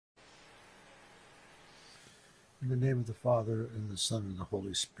In the name of the Father, and the Son, and the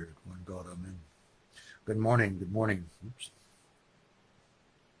Holy Spirit, one God, amen. Good morning, good morning. Oops.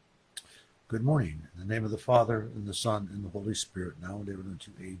 Good morning. In the name of the Father, and the Son, and the Holy Spirit, now and ever unto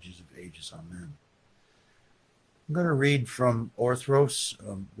ages of ages, amen. I'm going to read from Orthros,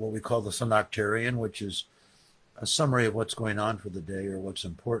 what we call the Synoptarian, which is a summary of what's going on for the day or what's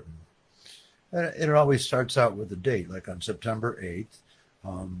important. It always starts out with the date, like on September 8th,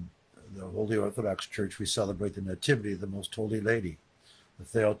 the Holy Orthodox Church, we celebrate the Nativity of the Most Holy Lady, the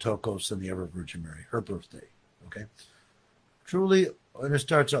Theotokos and the Ever Virgin Mary, her birthday. Okay? Truly, and it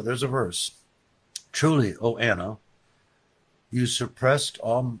starts out, there's a verse. Truly, O Anna, you surpassed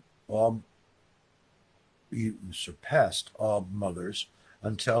all mothers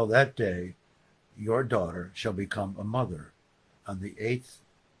until that day your daughter shall become a mother. On the 8th,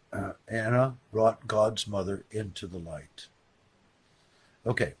 Anna brought God's mother into the light.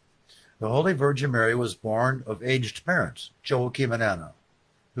 Okay. The Holy Virgin Mary was born of aged parents, Joachim and Anna,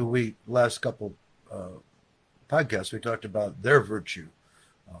 who we, last couple podcasts, we talked about their virtue,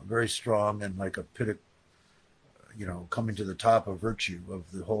 very strong and like a pit, coming to the top of virtue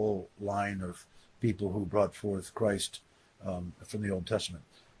of the whole line of people who brought forth Christ from the Old Testament.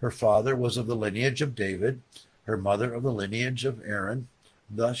 Her father was of the lineage of David, her mother of the lineage of Aaron.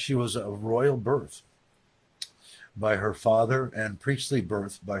 Thus she was of royal birth by her father and priestly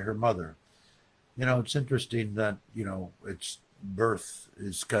birth by her mother. It's interesting that, it's birth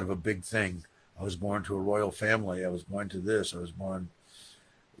is kind of a big thing. I was born to a royal family. I was born to this. I was born,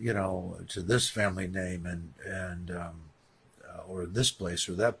 to this family name and or this place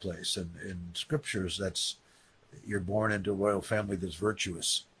or that place. And in scriptures, you're born into a royal family that's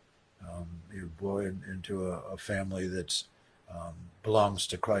virtuous. You're born into a family that's belongs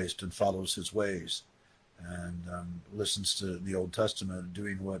to Christ and follows his ways and listens to the Old Testament,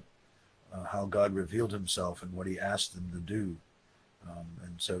 doing how God revealed himself and what he asked them to do.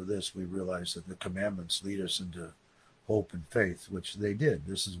 And so we realize that the commandments lead us into hope and faith, which they did.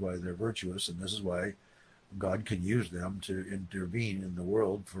 This is why they're virtuous, and this is why God can use them to intervene in the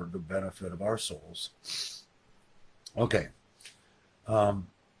world for the benefit of our souls. Okay. Her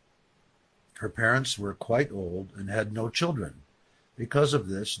parents were quite old and had no children. Because of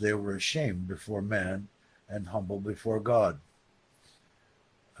this, they were ashamed before man and humble before God.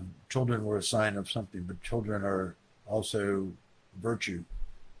 Children were a sign of something, but children are also virtue.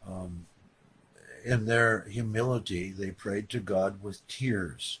 In their humility, they prayed to God with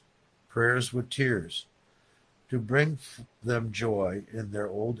tears, prayers with tears, to bring them joy in their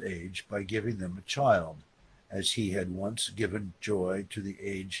old age by giving them a child, as he had once given joy to the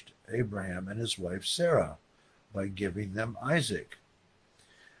aged Abraham and his wife Sarah by giving them Isaac.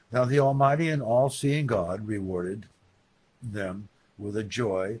 Now the Almighty and all-seeing God rewarded them with a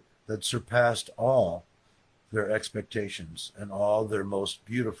joy that surpassed all their expectations and all their most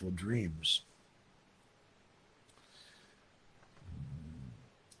beautiful dreams.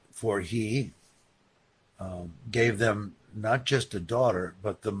 For he gave them not just a daughter,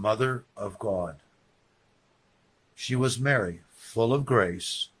 but the mother of God. She was Mary, full of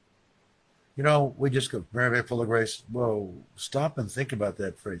grace. We just go, Mary, full of grace. Whoa, stop and think about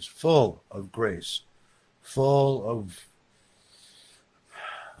that phrase. Full of grace. Full of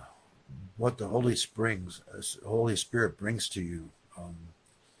what the Holy Spirit brings to you.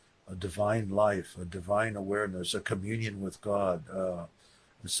 A divine life, a divine awareness, a communion with God, a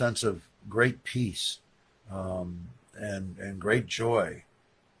sense of great peace and great joy.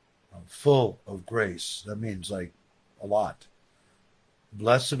 Full of grace. That means like a lot.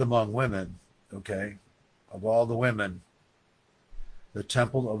 Blessed among women, okay, of all the women, the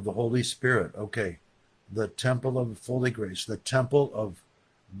temple of the Holy Spirit, okay, the temple of Holy Grace, the temple of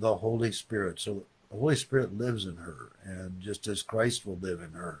the Holy Spirit. So the Holy Spirit lives in her, and just as Christ will live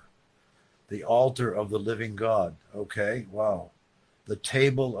in her. The altar of the living God, okay, wow. The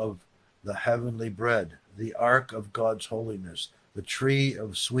table of the heavenly bread, the ark of God's holiness, the tree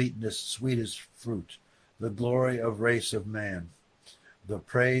of sweetness, sweetest fruit, the glory of race of man, the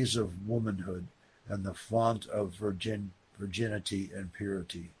praise of womanhood, and the font of virginity and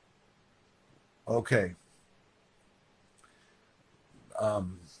purity. Okay.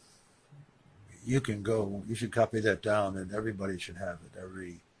 You should copy that down, and everybody should have it.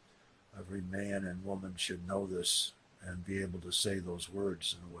 Every man and woman should know this and be able to say those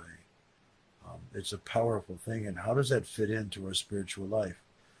words in a way. It's a powerful thing, and how does that fit into our spiritual life?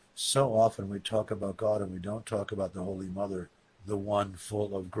 So often we talk about God and we don't talk about the Holy Mother, the one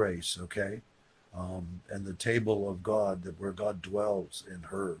full of grace, okay? And the table of God, where God dwells in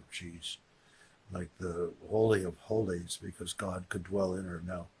her. She's like the Holy of Holies because God could dwell in her.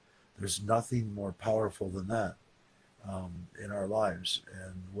 Now, there's nothing more powerful than that. in our lives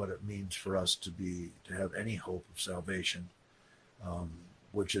and what it means for us to have any hope of salvation, um,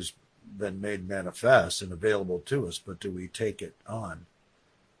 which has been made manifest and available to us, but do we take it on?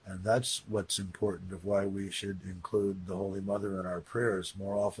 And that's what's important of why we should include the Holy Mother in our prayers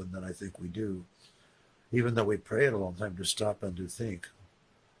more often than I think we do. Even though we pray it a long time, to stop and to think.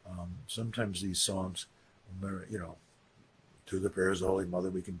 Sometimes these songs, through the prayers of the Holy Mother,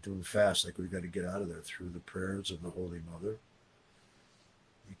 we can do them fast, like we've got to get out of there through the prayers of the Holy Mother.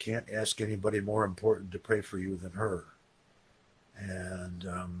 You can't ask anybody more important to pray for you than her. And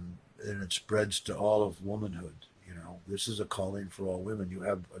it spreads to all of womanhood. This is a calling for all women. You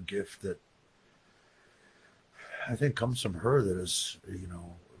have a gift that I think comes from her that is,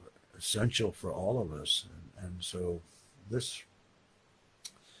 essential for all of us. And so this,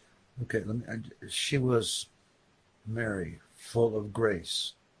 okay, she was Mary, full of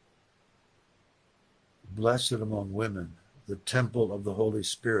grace, blessed among women, the temple of the Holy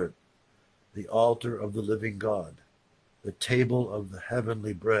Spirit, the altar of the living God, the table of the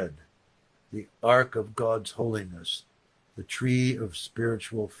heavenly bread, the ark of God's holiness, the tree of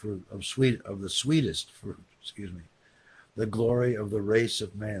spiritual fruit, of the sweetest fruit, the glory of the race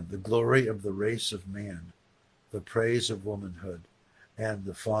of man, the praise of womanhood, and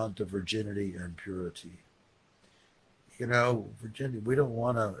the font of virginity and purity. Virginity, we don't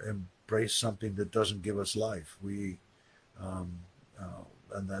want to embrace something that doesn't give us life. And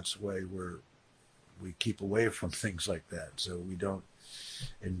that's why we keep away from things like that. So we don't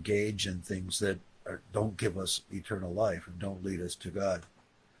engage in things that don't give us eternal life and don't lead us to God.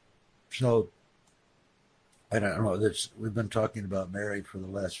 So I don't know. We've been talking about Mary for the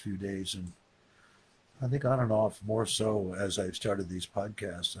last few days, and I think on and off more so as I've started these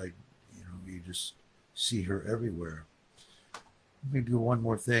podcasts. You just see her everywhere. Let me do one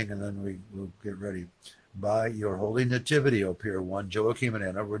more thing, and then we'll get ready. By your holy nativity, O pure one, Joachim and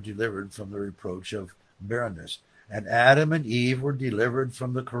Anna were delivered from the reproach of barrenness, and Adam and Eve were delivered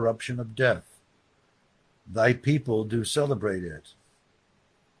from the corruption of death. Thy people do celebrate it.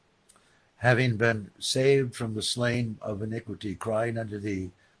 Having been saved from the slain of iniquity, crying unto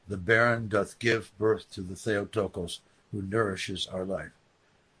thee, the barren doth give birth to the Theotokos, who nourishes our life.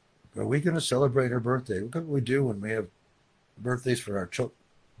 Are we going to celebrate her birthday? What can we do when we have birthdays for our children?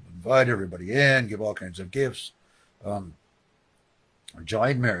 Invite everybody in, give all kinds of gifts.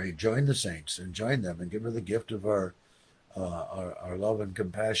 Join Mary, join the saints, and join them, and give her the gift of our love and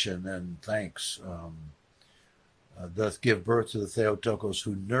compassion and thanks. Doth give birth to the Theotokos,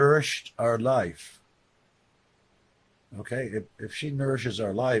 who nourished our life. Okay, if she nourishes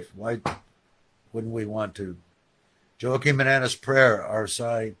our life, why wouldn't we want to? Joachim and Anna's prayer, our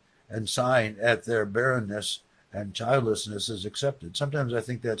sign at their barrenness and childlessness, is accepted. Sometimes I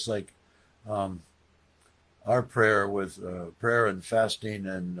think that's like our prayer with prayer and fasting,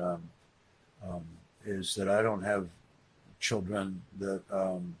 and is that I don't have children, that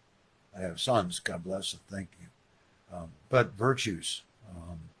I have sons. God bless them. Thank you. But virtues.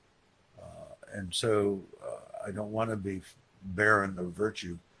 And so I don't want to be barren of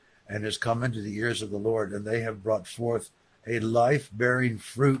virtue, and has come into the ears of the Lord, and they have brought forth a life-bearing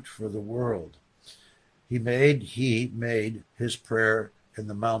fruit for the world. He made his prayer in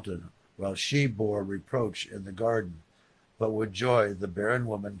the mountain, while she bore reproach in the garden. But with joy the barren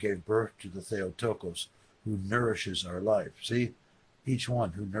woman gave birth to the Theotokos, who nourishes our life. See, each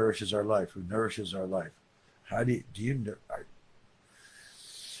one who nourishes our life, How do you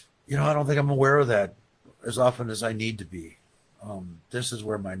I don't think I'm aware of that as often as I need to be. This is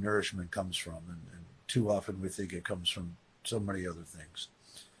where my nourishment comes from, and too often we think it comes from so many other things.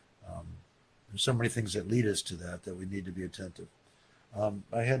 There's so many things that lead us to that we need to be attentive.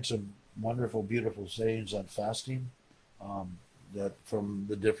 I had some wonderful, beautiful sayings on fasting that from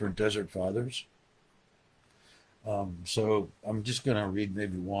the different desert fathers. So I'm just going to read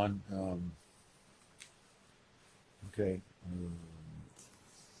maybe one. Okay.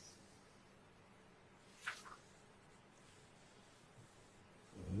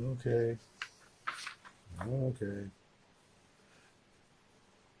 Okay.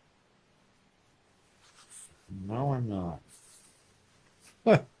 No, I'm not.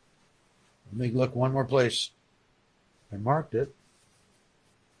 Let me look one more place. I marked it.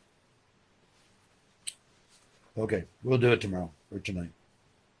 Okay, we'll do it tomorrow or tonight.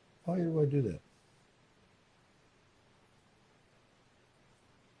 Why do I do that?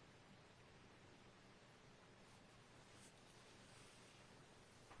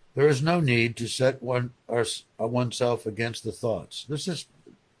 There is no need to set oneself against the thoughts. This is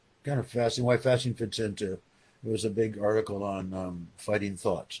kind of fasting. Why fasting fits into. There was a big article on fighting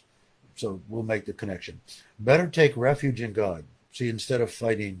thoughts. So we'll make the connection. Better take refuge in God. See, instead of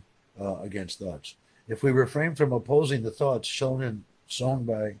fighting against thoughts. If we refrain from opposing the thoughts sown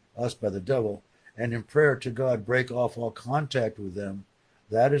by us by the devil, and in prayer to God break off all contact with them,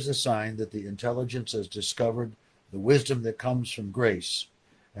 that is a sign that the intelligence has discovered the wisdom that comes from grace,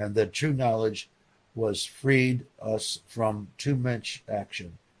 and that true knowledge was freed us from too much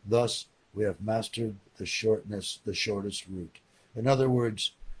action. Thus, we have mastered the shortest route. In other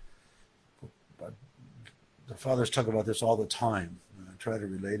words, the fathers talk about this all the time. I try to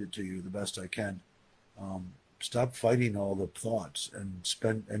relate it to you the best I can. Stop fighting all the thoughts and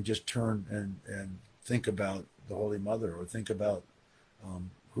just turn and think about the Holy Mother, or think about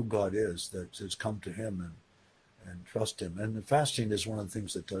who God is, that has come to Him, and trust Him. And the fasting is one of the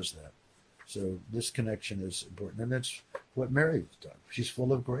things that does that. So this connection is important, and that's what Mary's done. She's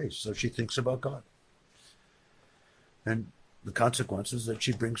full of grace, so she thinks about God, and the consequences that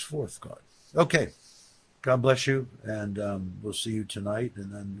she brings forth God. Okay. God bless you, and we'll see you tonight,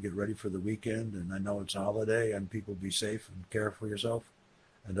 and then get ready for the weekend. And I know it's a holiday, and people be safe and care for yourself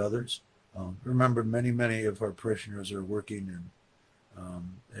and others. Remember, many of our parishioners are working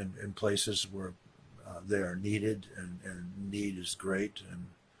in places where they are needed, and need is great, and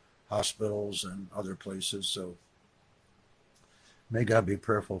hospitals and other places. So may God be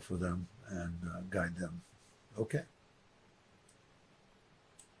prayerful for them and guide them. Okay.